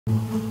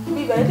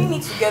Babe, I really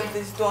need to get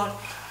this done.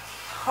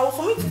 I will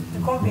submit it to the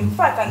company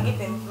before I can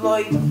get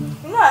employed.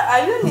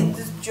 I really need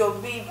this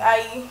job, babe.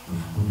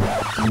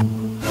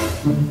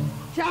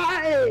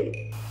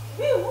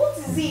 Babe, what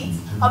is it?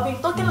 I've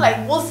been talking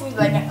like what seems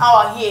like an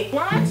hour here.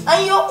 What?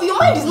 And your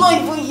mind is not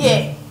even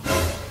here.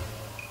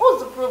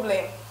 What's the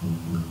problem?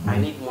 I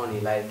need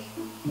money, I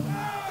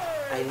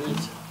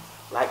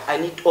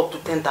need up to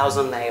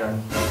 10,000 naira.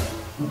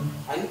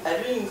 I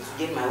really need to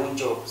get my own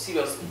job,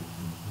 seriously.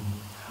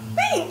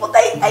 Babe, but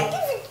I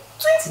gave you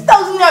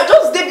 20,000 naira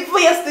just the day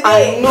before yesterday.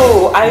 I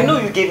know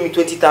you gave me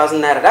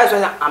 20,000 naira. That's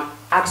why I'm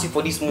asking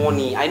for this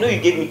money. I know you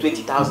gave me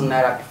 20,000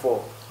 naira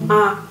before.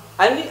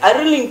 I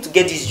really need to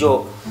get this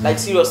job, like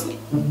seriously.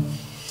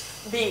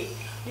 Babe,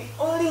 the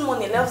only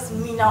money left to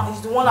me now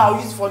is the one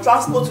I'll use for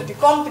transport to the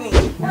company.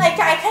 And I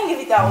can't give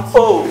it out.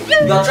 Oh,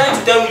 you are trying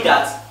to tell me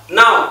that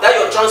now that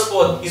your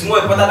transport is more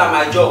important than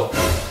my job?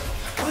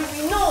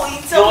 Baby, no,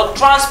 it's your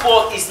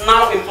transport is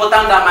now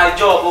important than my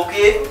job,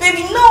 okay?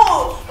 Baby,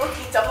 no!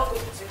 Okay, I'm not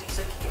going to do this,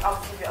 okay? I'll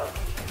give you.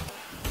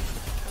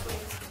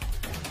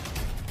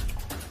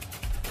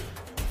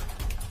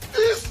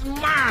 This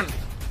man!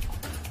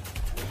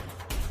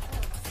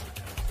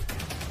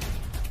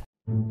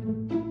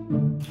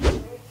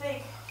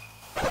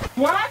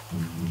 What?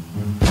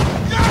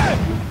 Yeah!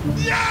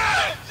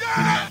 Yeah!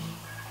 Yeah!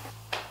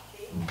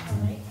 Okay,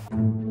 alright. I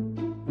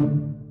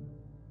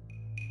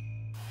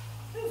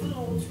don't even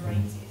know what to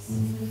write this.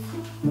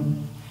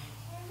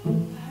 I'm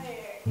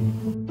tired.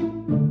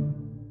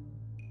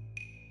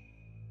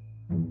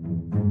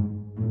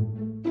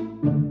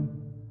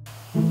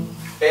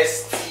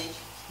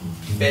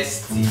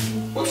 Bestie.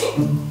 What's up?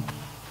 I'm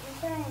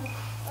fine.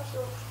 What's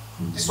up?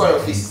 This why your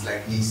face is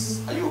like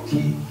this. Are you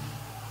okay?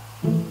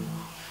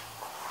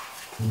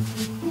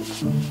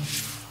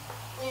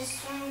 It's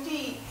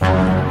Rudy.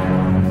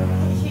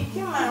 He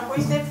came and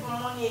requested for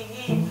money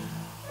again.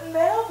 And I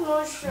have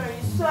no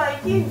choice, so I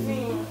gave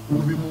him.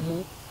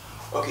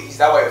 Okay, is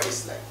that why your face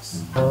is like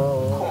this? Come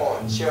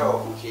on,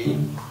 chill, okay?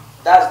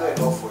 That's not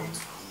enough for you to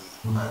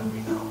be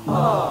angry now.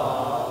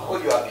 What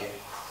do you have here?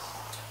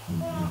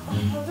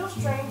 I'm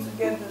just trying to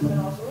get this and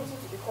I was waiting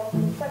to the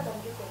company if I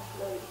can get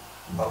employed.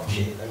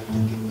 Okay, let me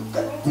take a look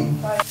at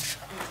it. Bye.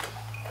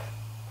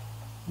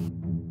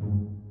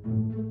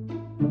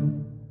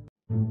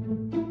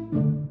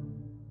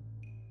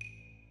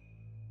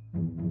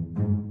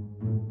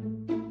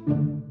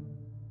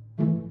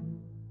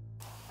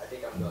 I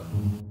think I'm done.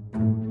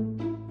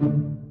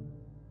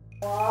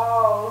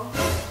 Wow.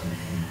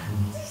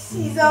 This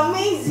is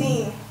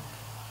amazing.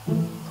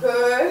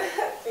 Good.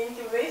 Thank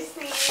you,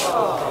 bestie.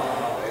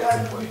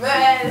 You're the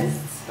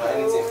best. No,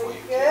 anything for you.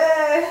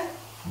 Good.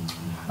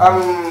 No,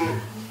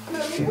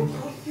 I'm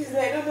confused. I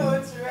don't know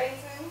what to write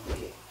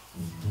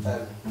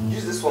in.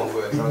 Use this one for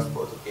your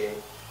transport, okay?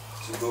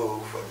 To go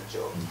for the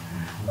job.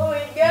 Oh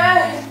my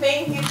god.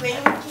 Thank you. You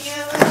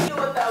know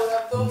what I would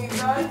have done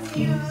without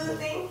you.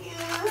 Thank you.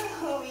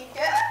 Oh my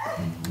god.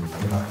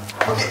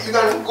 Okay, you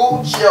can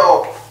go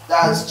chill.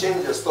 That's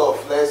change your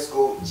stuff. Let's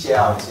go chill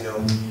out, you know.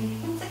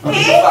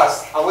 Okay, go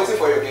fast. I'm waiting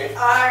for you, okay?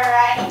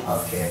 Alright.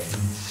 Okay.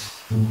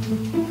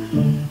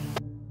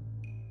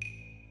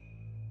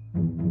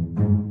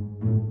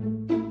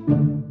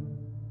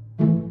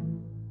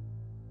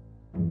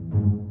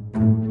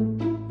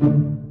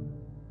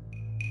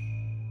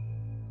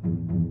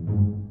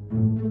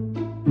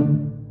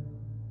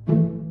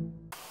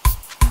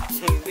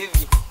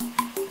 Baby,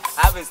 I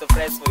have a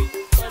surprise for you.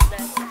 What's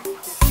that?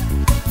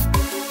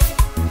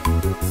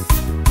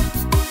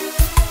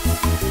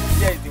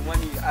 Here is the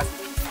money you asked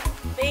me.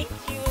 Thank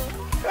you.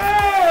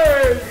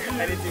 Hey!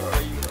 Anything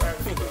for you.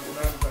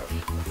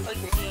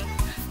 Okay.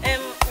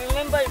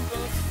 Remember you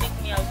promised to take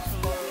me out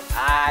tomorrow.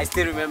 I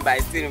still remember.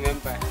 Okay.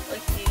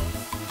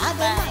 I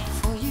dey like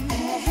for you,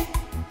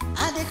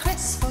 I dey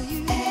craze for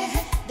you.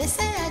 They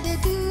say I dey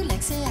do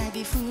like say I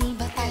be fool,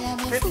 but I am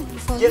a fool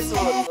for you.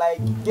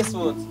 Guess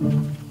what?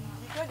 You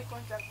got the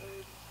contract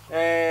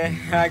already?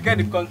 I got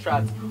the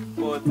contract,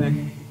 but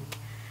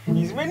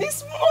it's really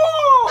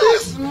small.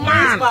 This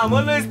man! I'm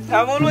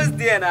almost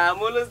there now.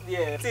 I'm almost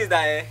there. Since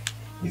that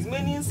it's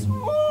really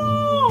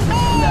small.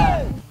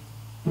 That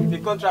the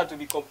contract will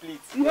be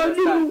complete. You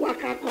only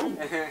waka come.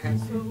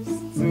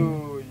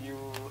 So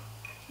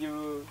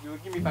you will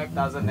give me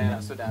 5,000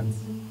 naira so that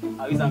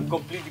I'll use and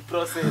complete the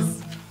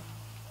process.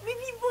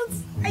 Maybe, but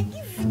I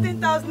give you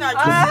 10,000 naira.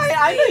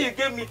 I know you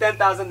gave me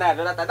 10,000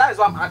 naira. That is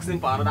why I'm asking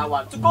for another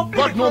one to complete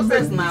God the no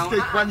process make now.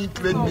 mistake when he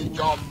train me,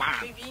 your man.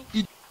 Baby,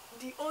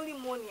 the only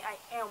money I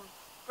am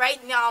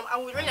right now, I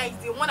will realize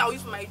the one I'll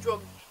use for my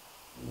drug.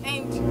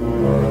 And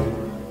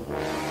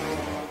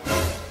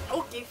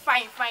okay,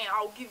 fine,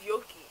 I'll give you.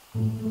 Okay. I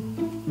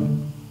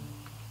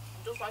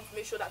just want to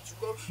make sure that you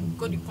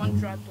got the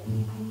contract.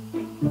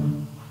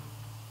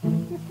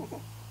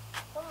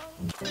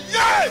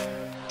 Yeah!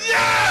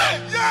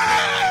 Yeah!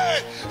 Yeah!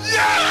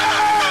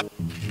 Yeah!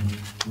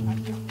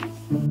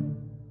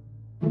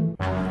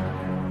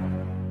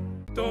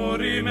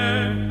 Dorime,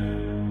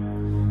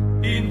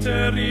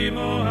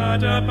 interrimo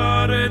ad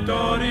appare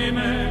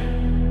dorime.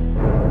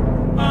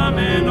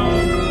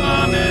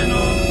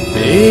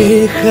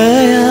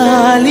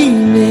 थाली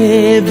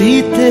में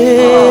भी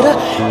तेरा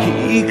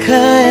ही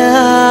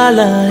ख्याल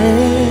आए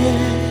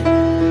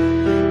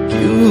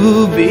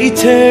क्यों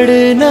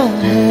बिछड़ना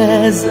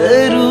है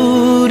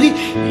जरूरी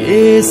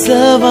ये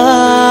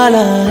सवाल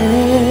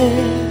आए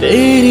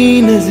तेरी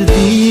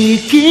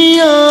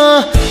नजदीकियां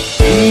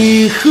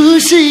की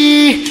खुशी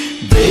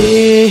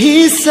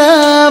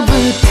बेहिसाब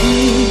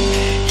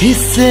थी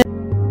इससे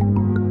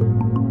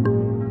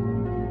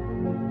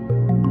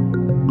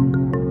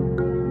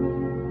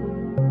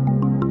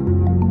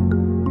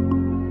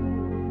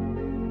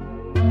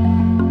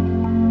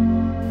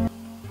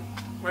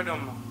Well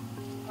done, ma.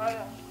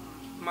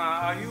 Ma,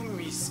 are you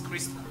Miss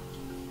Krista?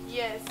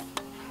 Yes.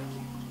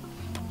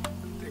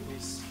 Take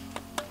this.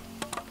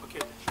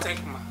 Okay,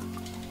 take ma.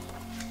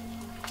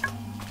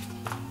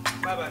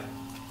 Bye-bye.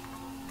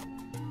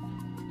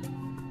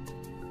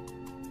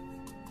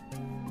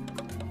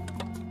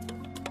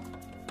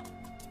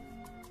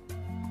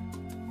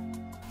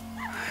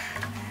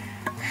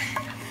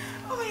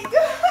 Oh my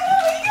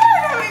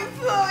god, I'm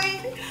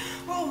employed.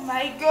 Oh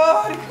my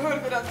god,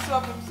 God, I'm so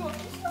happy.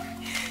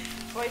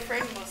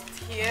 Boyfriend must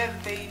hear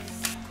this.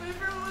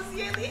 Boyfriend must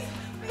hear this.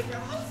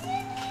 Boyfriend must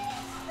hear this.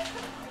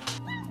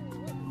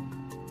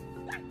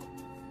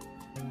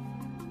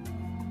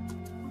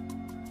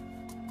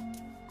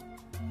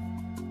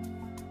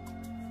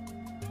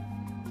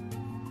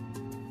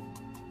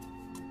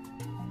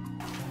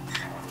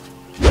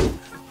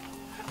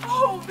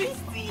 Oh,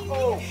 Misty.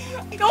 Oh.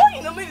 Going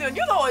in a million.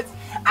 You know what?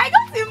 I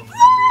got employed.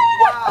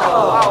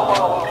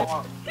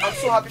 Wow. I'm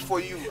so happy for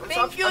you.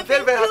 Thank you. I'm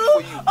very, very happy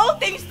for you. Oh,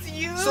 thanks to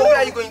you. So where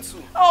are you going to?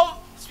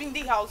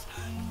 Swinding house.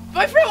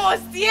 Boyfriend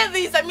must hear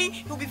this. I mean,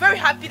 he'll be very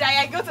happy that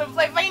I got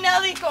employed.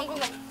 Finally, come.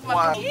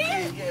 Wow.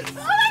 Yes. Yes.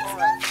 Oh,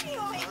 that's so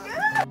oh my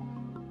god.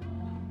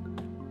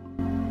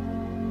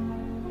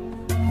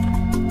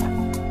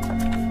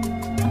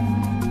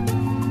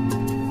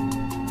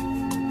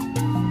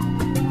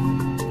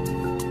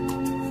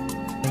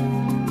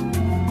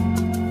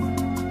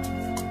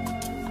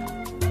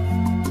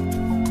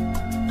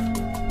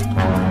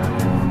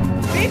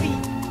 Baby.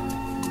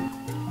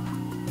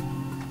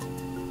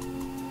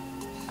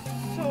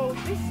 So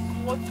this is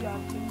what you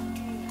have been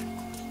doing.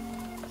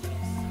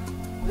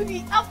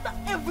 Baby, after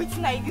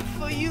everything I did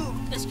for you.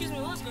 Excuse me,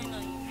 what's going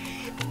on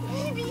here?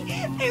 Baby,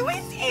 I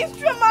went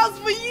extra miles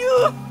for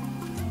you.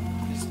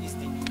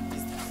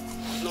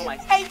 It's not my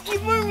I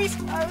even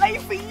risked my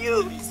life for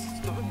you.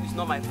 it's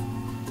not my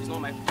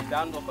the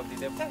handwork of the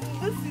devil. And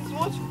this is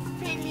what you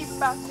pay me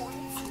back with.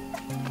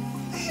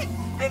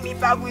 Pay me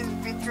back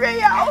with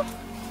betrayal.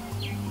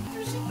 You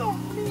shit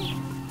on me.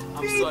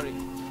 I'm Babe. sorry.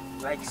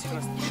 Like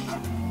seriously.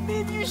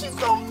 Baby, you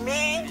shit on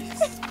me.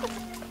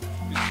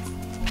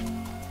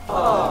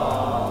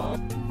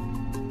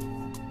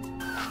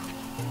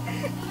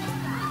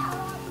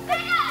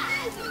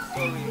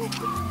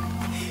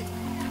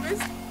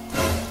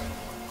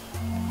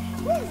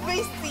 Who's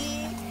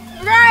Misty?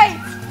 Right!